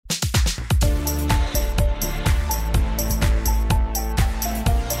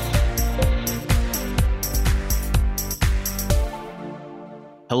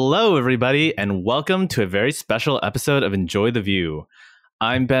Hello, everybody, and welcome to a very special episode of Enjoy the View.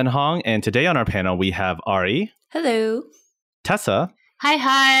 I'm Ben Hong, and today on our panel we have Ari. Hello. Tessa.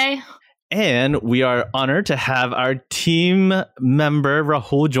 Hi. And we are honored to have our team member,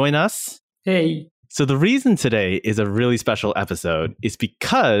 Rahul, join us. Hey. So the reason today is a really special episode is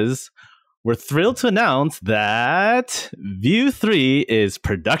because we're thrilled to announce that View 3 is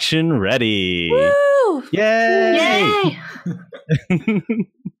production ready. Woo! Yay!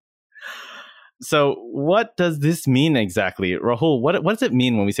 So what does this mean exactly? Rahul, what does it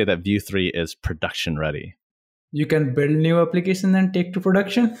mean when we say that View 3 is production ready? You can build new application and take to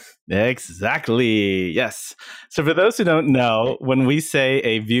production. Exactly. Yes. So for those who don't know, when we say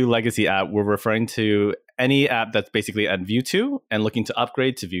a Vue legacy app, we're referring to any app that's basically at Vue 2 and looking to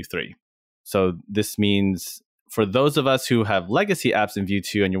upgrade to Vue 3. So this means for those of us who have legacy apps in Vue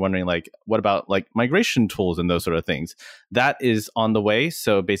 2 and you're wondering, like, what about like migration tools and those sort of things? That is on the way.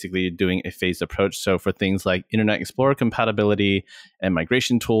 So basically doing a phased approach. So for things like Internet Explorer compatibility and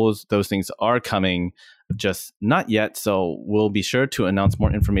migration tools, those things are coming, just not yet. So we'll be sure to announce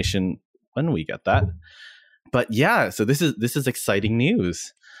more information when we get that. But yeah, so this is exciting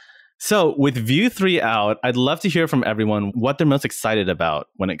news. So with Vue 3 out, I'd love to hear from everyone what they're most excited about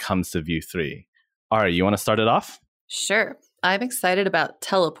when it comes to Vue 3. Ari, you want to start it off? Sure. I'm excited about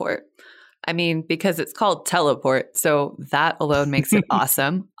Teleport. I mean, because it's called Teleport, so that alone makes it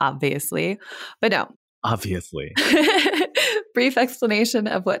awesome, obviously. But no. Obviously. Brief explanation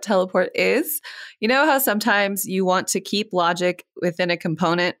of what Teleport is. You know how sometimes you want to keep logic within a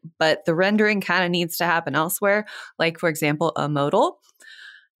component, but the rendering kind of needs to happen elsewhere, like, for example, a modal?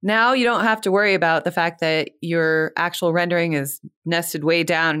 Now you don't have to worry about the fact that your actual rendering is nested way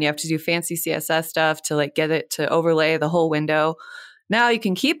down and you have to do fancy CSS stuff to like get it to overlay the whole window. Now you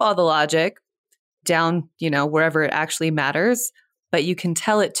can keep all the logic down, wherever it actually matters, but you can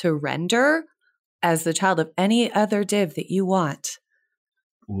tell it to render as the child of any other div that you want.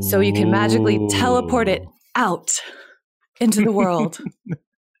 Ooh. So you can magically teleport it out into the world.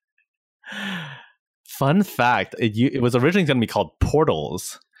 Fun fact, it was originally going to be called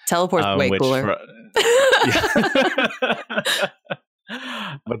Portals. Teleport's way cooler.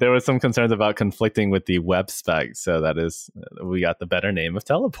 But there was some concerns about conflicting with the web spec. So we got the better name of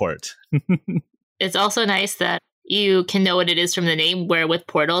Teleport. It's also nice that you can know what it is from the name, where with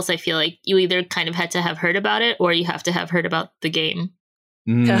Portals, I feel like you either kind of had to have heard about it or you have to have heard about the game.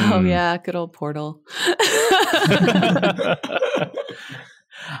 Oh, yeah. Good old Portal.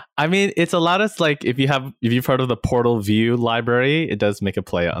 I mean, it's a lot of like if you've heard of the Portal View library, it does make a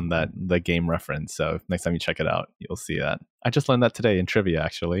play on the game reference. So next time you check it out, you'll see that. I just learned that today in trivia,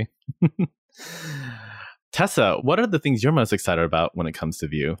 actually. Tessa, what are the things you're most excited about when it comes to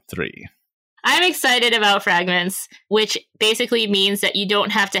Vue 3? I'm excited about fragments, which basically means that you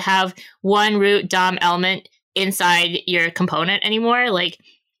don't have to have one root DOM element inside your component anymore. Like,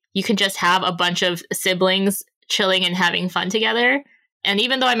 you can just have a bunch of siblings chilling and having fun together. And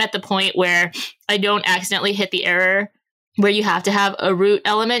even though I'm at the point where I don't accidentally hit the error where you have to have a root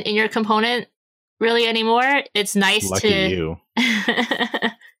element in your component really anymore, it's nice Lucky you.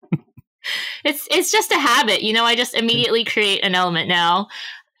 It's just a habit, I just immediately create an element now.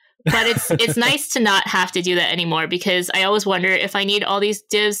 But it's nice to not have to do that anymore, because I always wonder if I need all these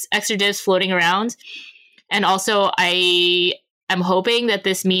extra divs floating around. And also I am hoping that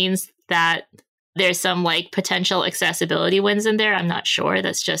this means that there's some like potential accessibility wins in there. I'm not sure.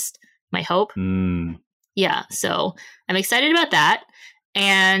 That's just my hope. Yeah. So I'm excited about that.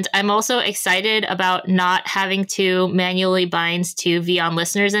 And I'm also excited about not having to manually bind to Vion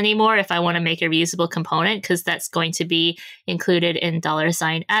listeners anymore if I want to make a reusable component, because that's going to be included in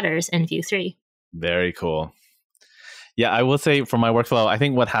 $adders in Vue 3. Very cool. Yeah, I will say for my workflow, I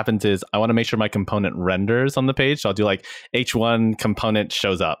think what happens is I want to make sure my component renders on the page. So I'll do like H1 component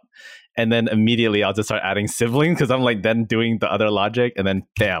shows up. And then immediately I'll just start adding siblings, because I'm like then doing the other logic, and then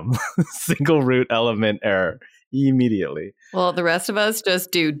bam, single root element error immediately. Well, the rest of us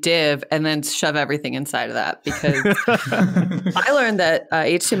just do div and then shove everything inside of that, because I learned that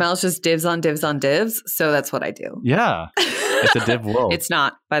HTML is just divs on divs on divs. So that's what I do. Yeah, it's a div world. It's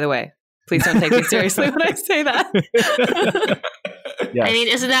not, by the way. Please don't take me seriously when I say that. Yes. I mean,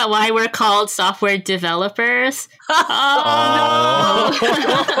 isn't that why we're called software developers? Oh,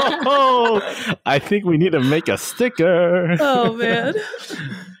 I think we need to make a sticker. Oh, man.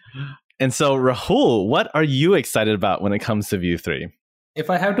 And so, Rahul, what are you excited about when it comes to Vue 3? If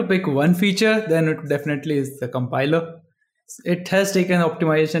I have to pick one feature, then it definitely is the compiler. It has taken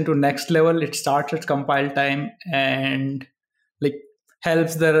optimization to next level. It starts at compile time and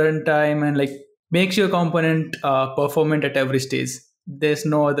helps the runtime and makes your component performant at every stage. there's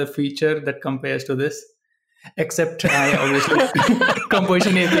no other feature that compares to this, except obviously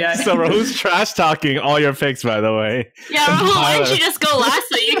Composition API. So Rahul's trash talking all your picks, by the way. Yeah, Rahul, why don't you just go last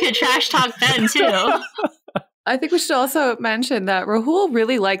so you could trash talk Ben too? I think we should also mention that Rahul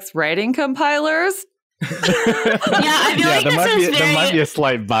really likes writing compilers. Yeah, I feel like there might be a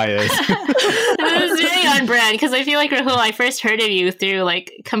slight bias. This is very on brand because I feel like Rahul, I first heard of you through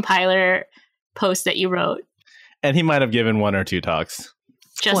like compiler posts that you wrote. And he might have given 1 or 2 talks.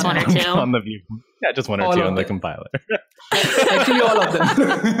 Just one or two. On the view. Yeah, just 1 or 2 on the compiler. Actually, all of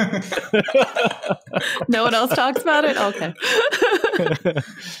them. No one else talks about it? Okay.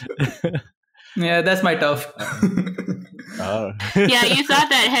 Yeah, that's my tough. Oh. Yeah, you thought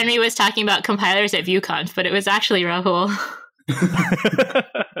that Henry was talking about compilers at ViewConf, but it was actually Rahul.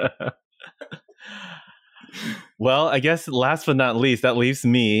 Well, I guess last but not least, that leaves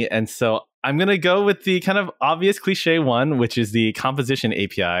me. And so I'm going to go with the kind of obvious cliche one, which is the composition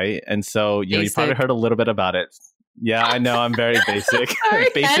API. And so, you probably heard a little bit about it. Yeah, I know. I'm very basic.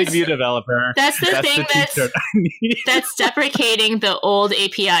 Basic Vue developer. That's the thing that's deprecating the old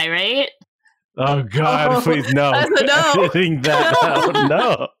API, right? Oh God! Please no! Editing that out.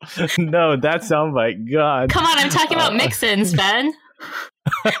 No, that sounds like God. Come on, I'm talking about mixins, Ben.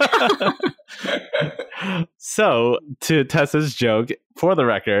 So, to Tessa's joke, for the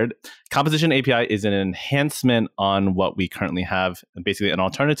record, Composition API is an enhancement on what we currently have, basically an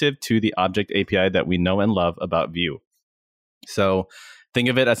alternative to the Object API that we know and love about Vue. So, think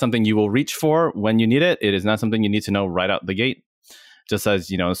of it as something you will reach for when you need it. It is not something you need to know right out the gate. Just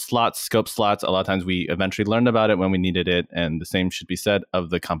as, slots, scope slots, a lot of times we eventually learned about it when we needed it, and the same should be said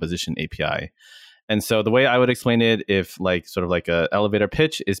of the Composition API. And so the way I would explain it, if sort of like a elevator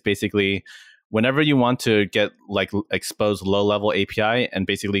pitch, is basically whenever you want to get expose low level API and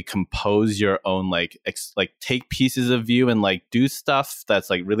basically compose your own take pieces of Vue and do stuff that's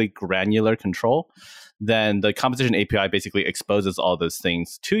really granular control, then the Composition API basically exposes all those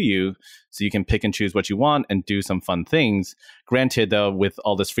things to you, so you can pick and choose what you want and do some fun things. Granted, though, with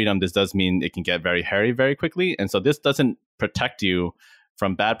all this freedom, this does mean it can get very hairy very quickly, and so this doesn't protect you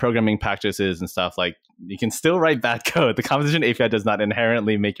from bad programming practices and stuff. You can still write bad code. The Composition API does not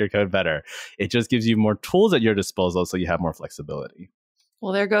inherently make your code better. It just gives you more tools at your disposal so you have more flexibility.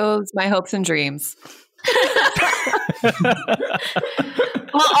 Well, there goes my hopes and dreams.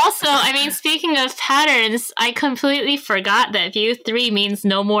 Well, also, speaking of patterns, I completely forgot that Vue 3 means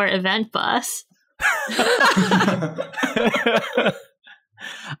no more event bus.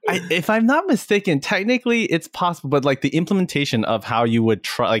 If I'm not mistaken, technically it's possible, but the implementation of how you would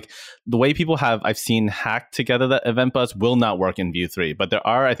try, the way people I've seen hack together that event bus will not work in Vue 3, but there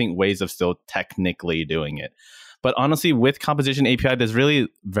are, I think, ways of still technically doing it. But honestly, with Composition API, there's really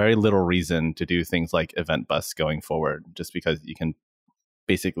very little reason to do things like event bus going forward, just because you can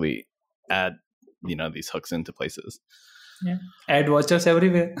basically add, these hooks into places. Yeah. Add watchers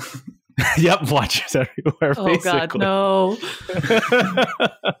everywhere. Yep, watchers everywhere. Oh basically. God, no!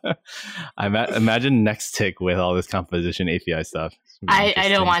 Imagine Nexttick with all this Composition API stuff. I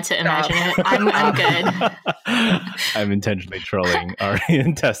don't want to imagine it. I'm good. I'm intentionally trolling Ari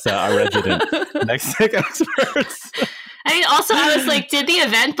and Tessa, our resident Nexttick experts. Also, I was like, did the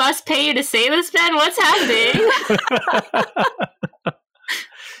event bus pay you to say this, Ben? What's happening?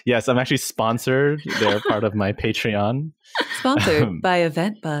 Yes, I'm actually sponsored. They're part of my Patreon. Sponsored by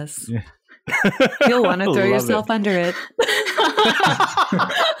Event Bus. Yeah. You'll want to throw yourself under it.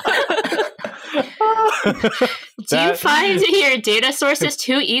 Do you find your data sources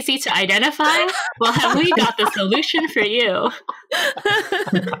too easy to identify? Well, have we got the solution for you?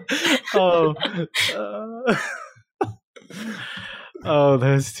 Oh,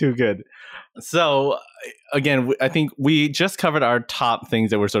 that's too good. So, again, I think we just covered our top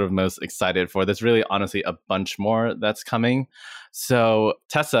things that we're sort of most excited for. There's really, honestly, a bunch more that's coming. So,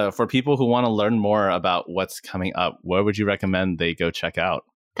 Tessa, for people who want to learn more about what's coming up, where would you recommend they go check out?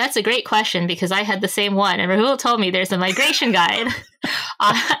 That's a great question, because I had the same one. And Rahul told me there's a migration guide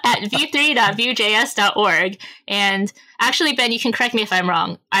at vue3.vuejs.org. And actually, Ben, you can correct me if I'm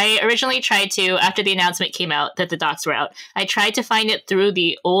wrong. I originally tried to, after the announcement came out that the docs were out, I tried to find it through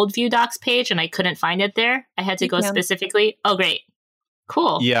the old Vue docs page, and I couldn't find it there. I had to go specifically. Oh, great.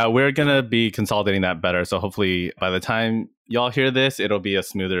 Cool. Yeah, we're going to be consolidating that better. So hopefully by the time y'all hear this, it'll be a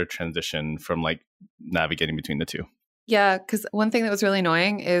smoother transition from navigating between the two. Yeah, because one thing that was really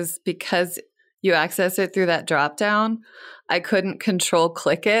annoying is because you access it through that drop down, I couldn't control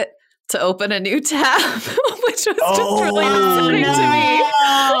click it to open a new tab, which was just really upsetting to me.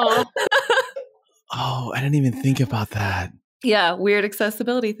 Oh, I didn't even think about that. Yeah, weird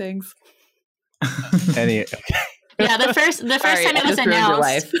accessibility things. Yeah, the first Sorry, time it was just ruined your announced,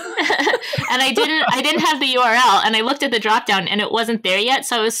 life. and I didn't have the URL, and I looked at the dropdown, and it wasn't there yet.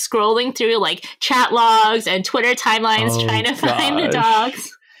 So I was scrolling through like chat logs and Twitter timelines trying to find the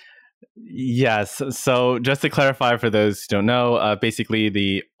docs. Yes. So just to clarify for those who don't know, basically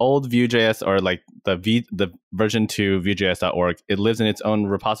the old Vue.js or like the version 2 Vue.js.org, it lives in its own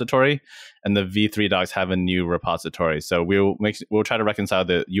repository, and the V3 docs have a new repository. So we'll try to reconcile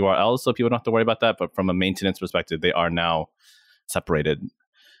the URLs so people don't have to worry about that. But from a maintenance perspective, they are now separated.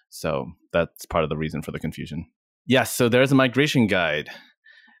 So that's part of the reason for the confusion. Yes. So there's a migration guide.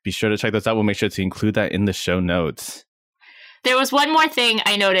 Be sure to check those out. We'll make sure to include that in the show notes. There was one more thing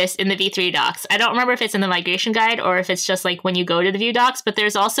I noticed in the V3 docs. I don't remember if it's in the migration guide or if it's just like when you go to the Vue docs, but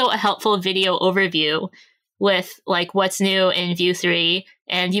there's also a helpful video overview with like what's new in Vue 3.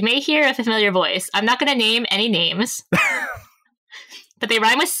 And you may hear a familiar voice. I'm not going to name any names, but they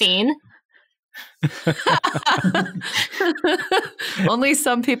rhyme with scene. Only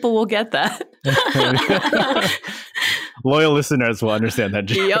some people will get that. Loyal listeners will understand that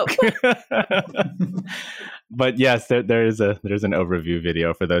joke. Yep. But yes, there's an overview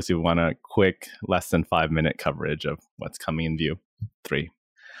video for those who want a quick, less than 5-minute coverage of what's coming in Vue 3.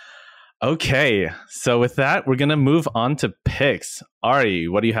 Okay, so with that, we're going to move on to picks. Ari,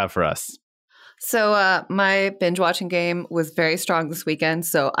 what do you have for us? So my binge watching game was very strong this weekend.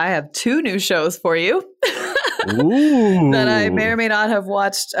 So I have 2 new shows for you Ooh. that I may or may not have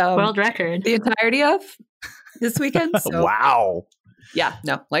watched World record. the entirety of this weekend. So, Wow. yeah,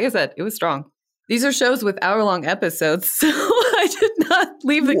 no, like I said, it was strong. These are shows with hour-long episodes, so I did not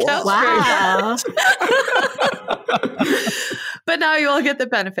leave the couch very much. But now you all get the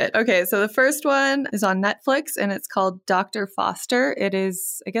benefit. Okay, so the first one is on Netflix, and it's called Dr. Foster. It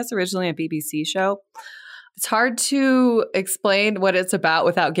is, I guess, originally a BBC show. It's hard to explain what it's about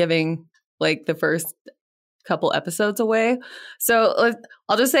without giving, like, the first couple episodes away. So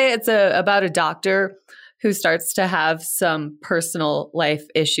I'll just say it's about a doctor who starts to have some personal life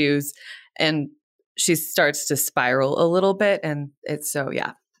issues, and she starts to spiral a little bit, and it's so,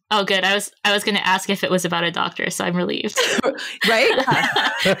 yeah. Oh, good. I was going to ask if it was about a doctor, so I'm relieved. Right?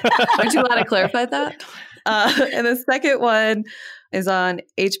 Aren't you glad I clarified that? And the second one is on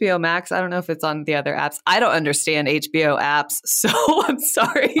HBO Max. I don't know if it's on the other apps. I don't understand HBO apps, so I'm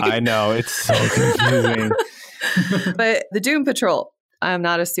sorry. I know, it's so confusing. But the Doom Patrol. I'm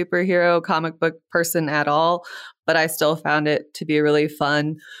not a superhero comic book person at all, but I still found it to be a really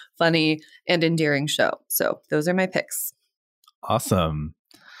fun, funny, and endearing show. So those are my picks. Awesome.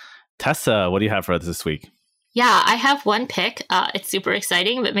 Tessa, what do you have for us this week? Yeah, I have one pick. It's super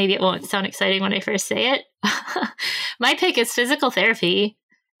exciting, but maybe it won't sound exciting when I first say it. My pick is physical therapy.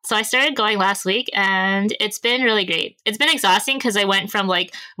 So I started going last week, and it's been really great. It's been exhausting because I went from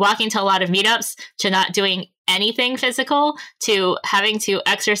like walking to a lot of meetups to not doing anything physical to having to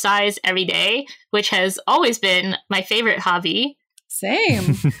exercise every day, which has always been my favorite hobby.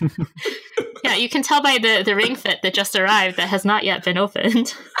 Same. Yeah, you can tell by the Ring Fit that just arrived that has not yet been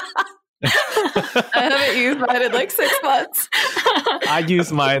opened. I haven't used mine in like 6 months. I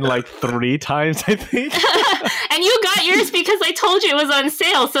used mine like 3 times, I think. And you got yours because I told you it was on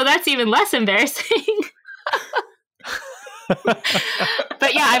sale, so that's even less embarrassing.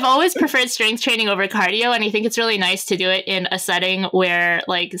 But yeah, I've always preferred strength training over cardio, and I think it's really nice to do it in a setting where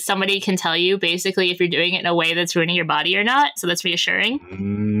like somebody can tell you basically if you're doing it in a way that's ruining your body or not. So that's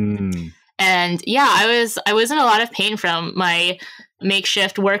reassuring. And yeah, I was in a lot of pain from my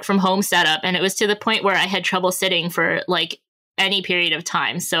makeshift work from home setup, and it was to the point where I had trouble sitting for like any period of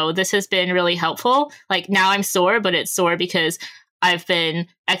time. So this has been really helpful. Like now I'm sore, but it's sore because I've been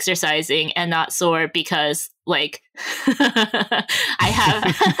exercising, and not sore because like I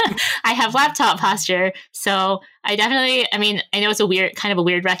have laptop posture. So I mean, I know it's kind of a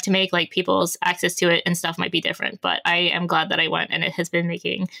weird rec to make, like people's access to it and stuff might be different, but I am glad that I went, and it has been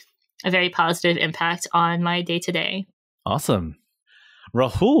making a very positive impact on my day to day. Awesome.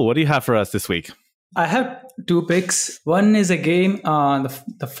 Rahul, what do you have for us this week? I have 2 picks. One is a game,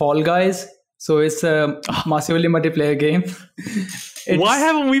 the Fall Guys. So it's a massively multiplayer game. Why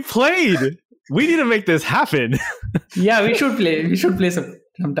haven't we played? We need to make this happen. Yeah, we should play. We should play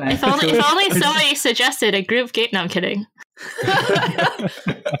sometime. If only somebody suggested a group game. No, I'm kidding.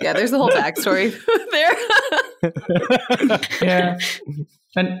 Yeah, there's a whole backstory there. Yeah.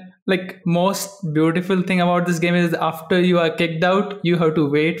 And like most beautiful thing about this game is after you are kicked out, you have to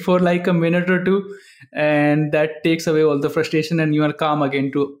wait for like a minute or 2, and that takes away all the frustration, and you are calm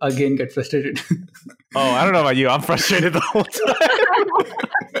again to again get frustrated. Oh, I don't know about you. I'm frustrated the whole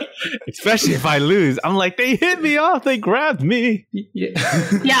time. Especially if I lose. I'm like, they hit me off, they grabbed me. Yeah.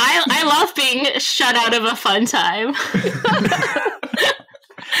 Yeah, I love being shut out of a fun time.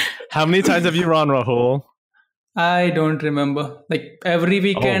 How many times have you run, Rahul? I don't remember. Like every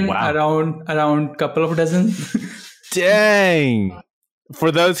weekend, around couple of dozen. Dang.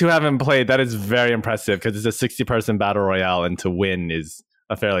 For those who haven't played, that is very impressive because it's a 60-person battle royale, and to win is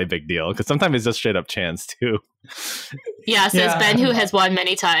a fairly big deal because sometimes it's just straight up chance too. Yeah, says Ben, who has won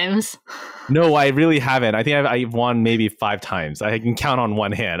many times. No, I really haven't. I think I've won maybe 5 times. I can count on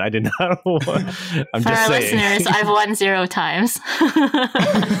one hand. I did not win. I'm For just our saying. listeners, I've won 0 times.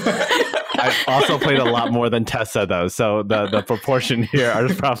 I've also played a lot more than Tessa, though, so the proportion here are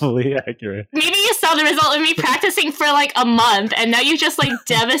probably accurate. Maybe you saw the result of me practicing for like a month, and now you just like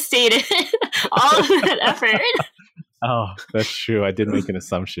devastated all of that effort. Oh, that's true. I did make an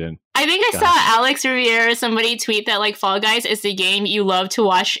assumption. I think I saw Alex Riviera, somebody tweet that like Fall Guys is the game you love to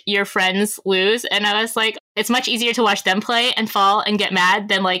watch your friends lose. And I was like, it's much easier to watch them play and fall and get mad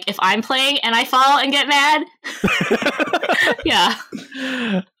than like if I'm playing and I fall and get mad. Yeah.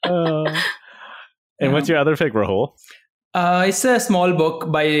 And what's your other pick, Rahul? It's a small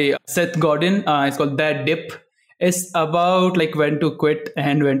book by Seth Godin. It's called That Dip. It's about like when to quit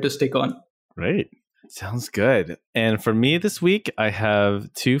and when to stick on. Great. Sounds good. And for me this week, I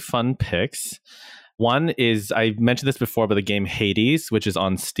have 2 fun picks. One is, I mentioned this before, but the game Hades, which is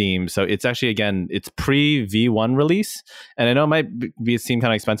on Steam. So it's actually, again, it's pre-V1 release. And I know it might seem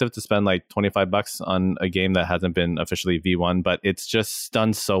kind of expensive to spend like $25 on a game that hasn't been officially V1, but it's just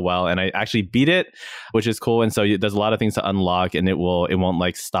done so well. And I actually beat it, which is cool. And so there's a lot of things to unlock, and it won't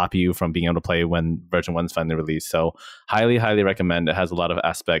like stop you from being able to play when version 1 is finally released. So highly, highly recommend. It has a lot of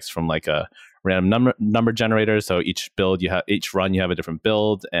aspects from like a random number generator, so each run you have a different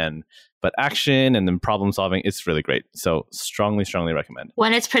build, but action and then problem solving, it's really great. So strongly recommend.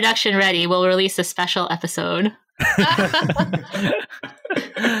 When it's production ready, we'll release a special episode.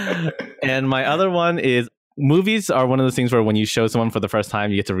 And my other one is, movies are one of those things where when you show someone for the first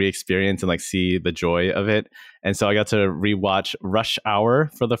time, you get to re-experience and like see the joy of it. And so I got to rewatch Rush Hour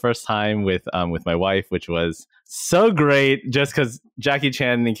for the first time with my wife, which was so great, just because Jackie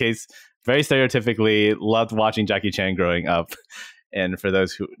Chan, in case very stereotypically, loved watching Jackie Chan growing up. And for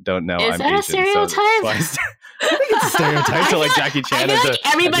those who don't know, I'm Asian. Is that a stereotype? I think it's a stereotype to like Jackie Chan. I feel like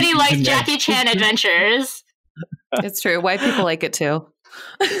everybody likes Jackie Chan adventures. It's true. White people like it too.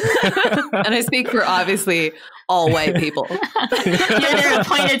 And I speak for obviously all white people. You're their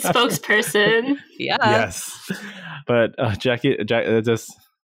appointed spokesperson. Yeah. Yes. But Jackie, just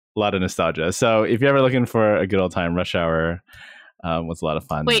a lot of nostalgia. So if you're ever looking for a good old time, Rush Hour was a lot of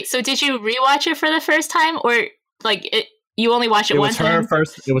fun. Wait, so did you rewatch it for the first time, or like you only watched it one time?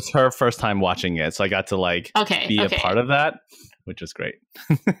 It was her first time watching it, so I got to like be a part of that, which is great.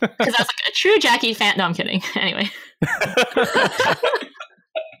 Because I was like a true Jackie fan. No, I'm kidding. Anyway.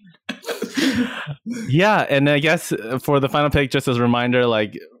 Yeah, and I guess for the final pick, just as a reminder,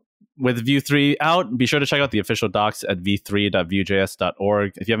 like with Vue 3 out, be sure to check out the official docs at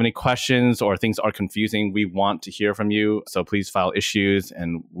v3.vuejs.org. If you have any questions or things are confusing, we want to hear from you. So please file issues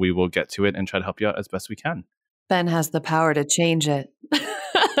and we will get to it and try to help you out as best we can. Ben has the power to change it.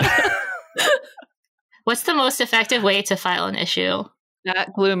 What's the most effective way to file an issue?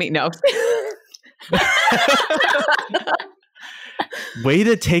 Not gloomy. No. Way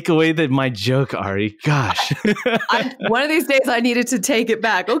to take away my joke, Ari. Gosh. One of these days I needed to take it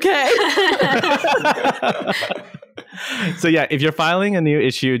back. Okay. So yeah, if you're filing a new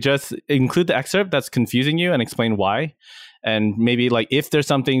issue, just include the excerpt that's confusing you and explain why. And maybe like if there's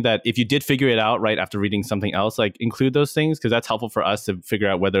something that if you did figure it out right after reading something else, like include those things, because that's helpful for us to figure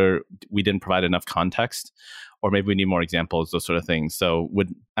out whether we didn't provide enough context or maybe we need more examples, those sort of things. So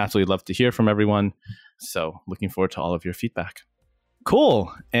would absolutely love to hear from everyone. So looking forward to all of your feedback.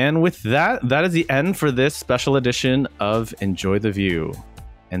 Cool. And with that is the end for this special edition of Enjoy the View.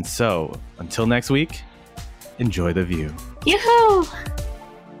 And so until next week, enjoy the view. Yoo-hoo!